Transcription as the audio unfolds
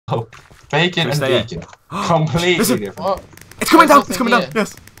Oh, bacon and bacon. Completely Listen. different. What? It's coming There's down. It's coming nothing down.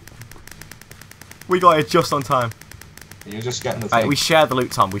 Yes. We got it just on time. You're just getting the Right, thing. we share the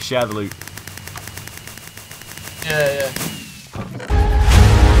loot, Tom. We share the loot. Yeah.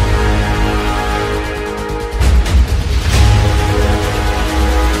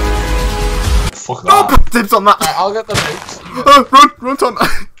 Fuck Oh, that. dibs on that. Alright, I'll get the boots. Oh, run, Tom.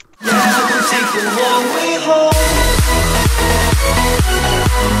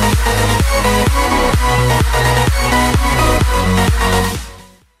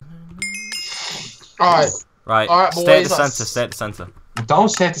 Alright. Right, Alright, stay at boys, the let's- centre. Stay at the centre. Don't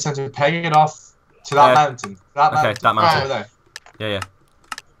stay at the centre. Peg it off to that mountain. That okay, mountain. that mountain. Over there. Yeah.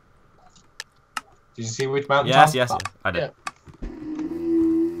 Did you see which mountain? Yes, Tom? yes, I did. Yeah.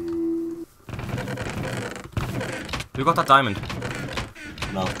 Who got that diamond?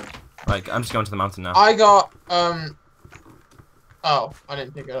 No. Right, I'm just going to the mountain now. I got, oh, I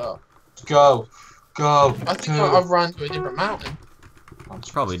didn't pick it up. Go. Go. I think I've run to a different mountain.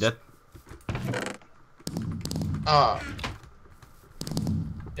 Probably did. Oh.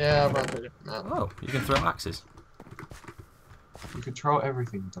 Yeah, I've run to a different mountain. Oh, you can throw axes. You can throw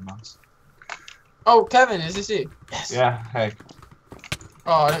everything, dumbass. Oh, Kevin, is this you? Yes. Yeah, hey.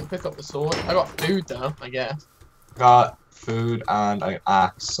 Oh, I didn't pick up the sword. I got food though, I guess. Got food and an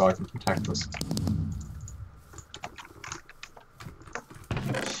axe so I can protect us.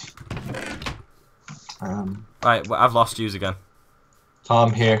 Right, well, I've lost yous again.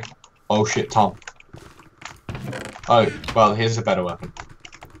 Tom here. Oh shit, Tom. Oh, well, here's a better weapon.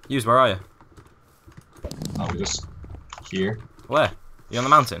 Yous, where are you? Oh, we're just here. Where? You on the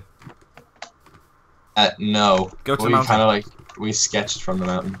mountain? No. Go to the we mountain. kind of like, we sketched from the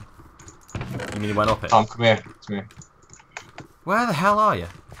mountain. You mean you went up it? Tom, come here. Come here. Where the hell are you?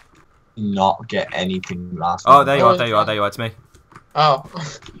 Not get anything last Oh, time. there you are, there you are, there you are, it's me. Oh. I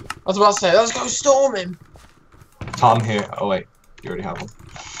was about to say, let's go storm him. Tom here. Oh wait, you already have one.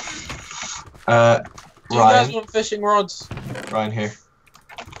 Do you guys Ryan. want fishing rods? Ryan here.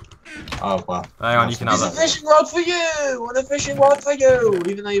 Oh well. Hang on, you can have There's a that. fishing rod for you! And a fishing rod for you!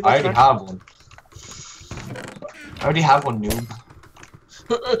 Even though you've I already have one. I already have one, noob.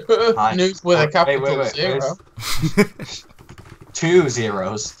 Noob with a capital wait, zero. 2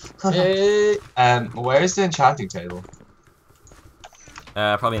 zeros. Hey. Where's the enchanting table?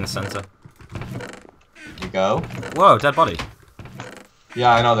 Probably in the centre. You go. Whoa, dead body.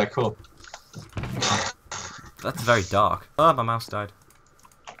 Yeah, I know, they're cool. That's very dark. Oh, my mouse died.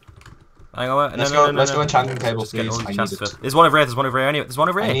 Hang on, Let's no, go enchanting table, Just get please. all the I need chances it. for it. There's one over here, there's one over here, anyway. There's one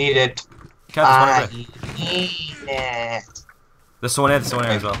over I here. need it. Kev, there's one over here. need it. There's someone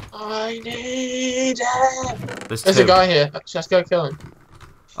here as well. I need it! There's There's two. a guy here. Let's go kill him.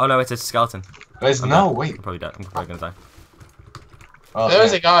 Oh no, it's a skeleton. There's I'm no, dead. wait. I'm probably dead. I'm probably gonna die. Oh, There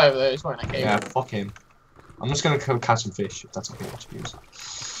is yeah. a guy over there who's wearing a cape. Yeah, fuck him. I'm just gonna go catch some fish, if that's okay with you.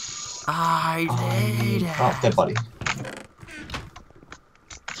 I need it. Oh, dead body.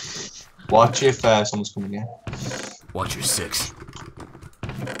 Watch if someone's coming in. Watch your six.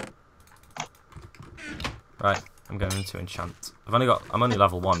 Right, I'm going to enchant. I'm only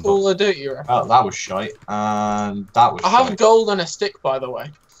level 1, Call but of Duty, you reckon? Oh, that was shite. And that was I have shite. gold and a stick, by the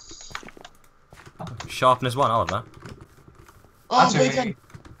way. sharpness 1, I'll have that. Oh, Answer beacon! me.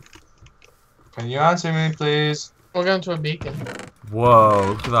 Can you answer me, please? We're going to a beacon.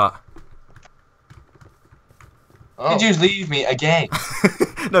 Whoa, look at that. Oh. Did you leave me again?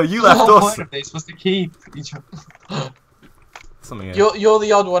 No, you The left whole us. point of this was to keep each other. Something You're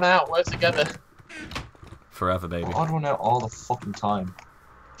the odd one out. We're together. forever, baby. I'd run out all the fucking time.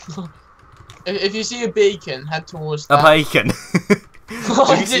 If you see a beacon, head towards A that. bacon.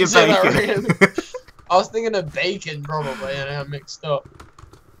 I Did you did see say a that bacon? really. I was thinking of bacon probably, and I got mixed up.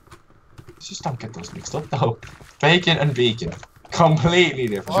 Just don't get those mixed up though. Bacon and beacon. Completely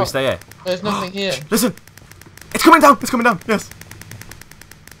different. Should we stay here? There's nothing here. Listen! It's coming down! It's coming down! Yes!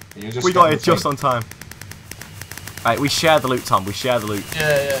 You're just We got getting it the just thing. on time. Right, we share the loot, Tom. We share the loot.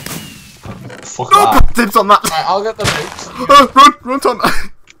 Yeah. Fuck Oh, that. dibs on that! Alright, I'll get the boots. Oh, run, Tom!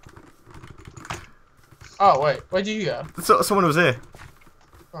 Oh wait, where'd you go? Someone was here.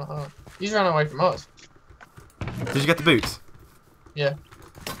 Oh, he's ran away from us. Did you get the boots? Yeah.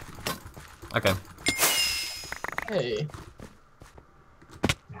 Okay. Hey.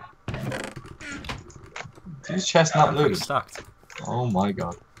 These chests not Pretty looted. stacked. Oh my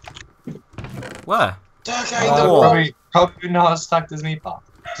god. Where? Okay, Oh. Probably not as stacked as me, pal.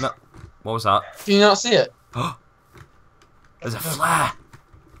 What was that? Do you not see it? There's a flare!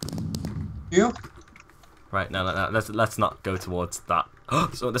 You? Right, no, let's not go towards that.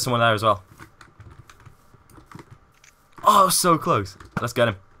 So there's someone there as well. Oh, so close. Let's get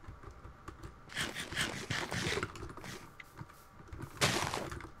him.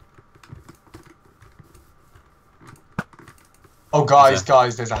 guys,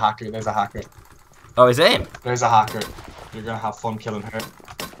 guys, there's a hacker. There's a hacker. Oh, is it him? There's a hacker. You're gonna have fun killing her.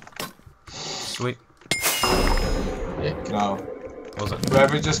 Sweet. No. Was it?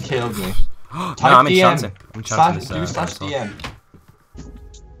 Whoever just killed me. No, I'm enchanting. I'm enchanting this. Do slash console. DN.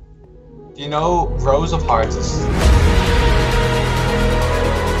 Do you know Rose of Hearts is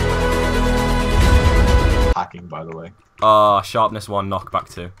hacking, by the way. Sharpness 1,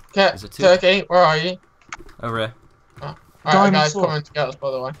 knockback 2. Okay, Is it 2? Turkey, where are you? Over here. Alright, guys, coming to get us, by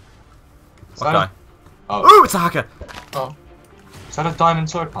the way. What guy? Oh. Ooh, it's a hacker! Oh. Is that a diamond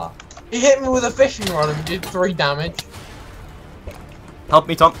sword path? He hit me with a fishing rod and did 3 damage. Help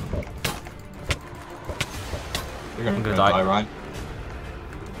me, Tom. You're I'm gonna gonna die. die, right?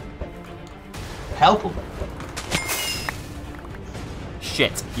 Help him.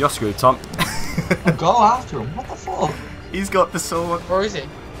 Shit, you're screwed, Tom. Go after him. What the fuck? He's got the sword. Where is he?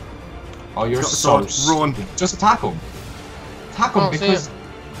 Oh, you're got the so sword. Run. stupid. Just attack him. Attack him Oh, because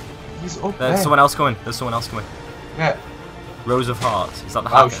he's up there. There's someone else coming. There's someone else coming. Yeah. Rose of Hearts. Is that the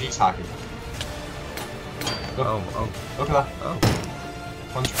Oh, hacker? she's hacking. Look, Oh. look at that. Oh.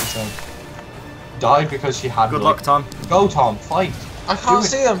 100%. Died because she had. Good luck, Tom. Go, Tom. Fight. I can't Do it.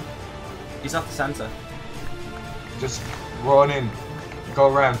 see him. He's at the centre. Just run in. Go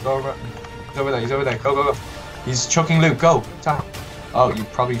around. Go around. He's over there. He's over there. Go, go, go. He's chucking loot. Go. Attack. Oh, you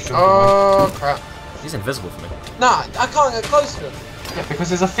probably shouldn't. Oh, crap. He's invisible for me. Nah, I can't get close to him. Yeah, because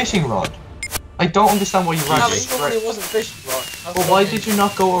there's a fishing rod. I don't understand why you ran No, but straight. even when it wasn't fishing rod. Well, why did you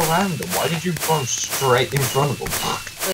not go around him? Why did you run straight in front of him?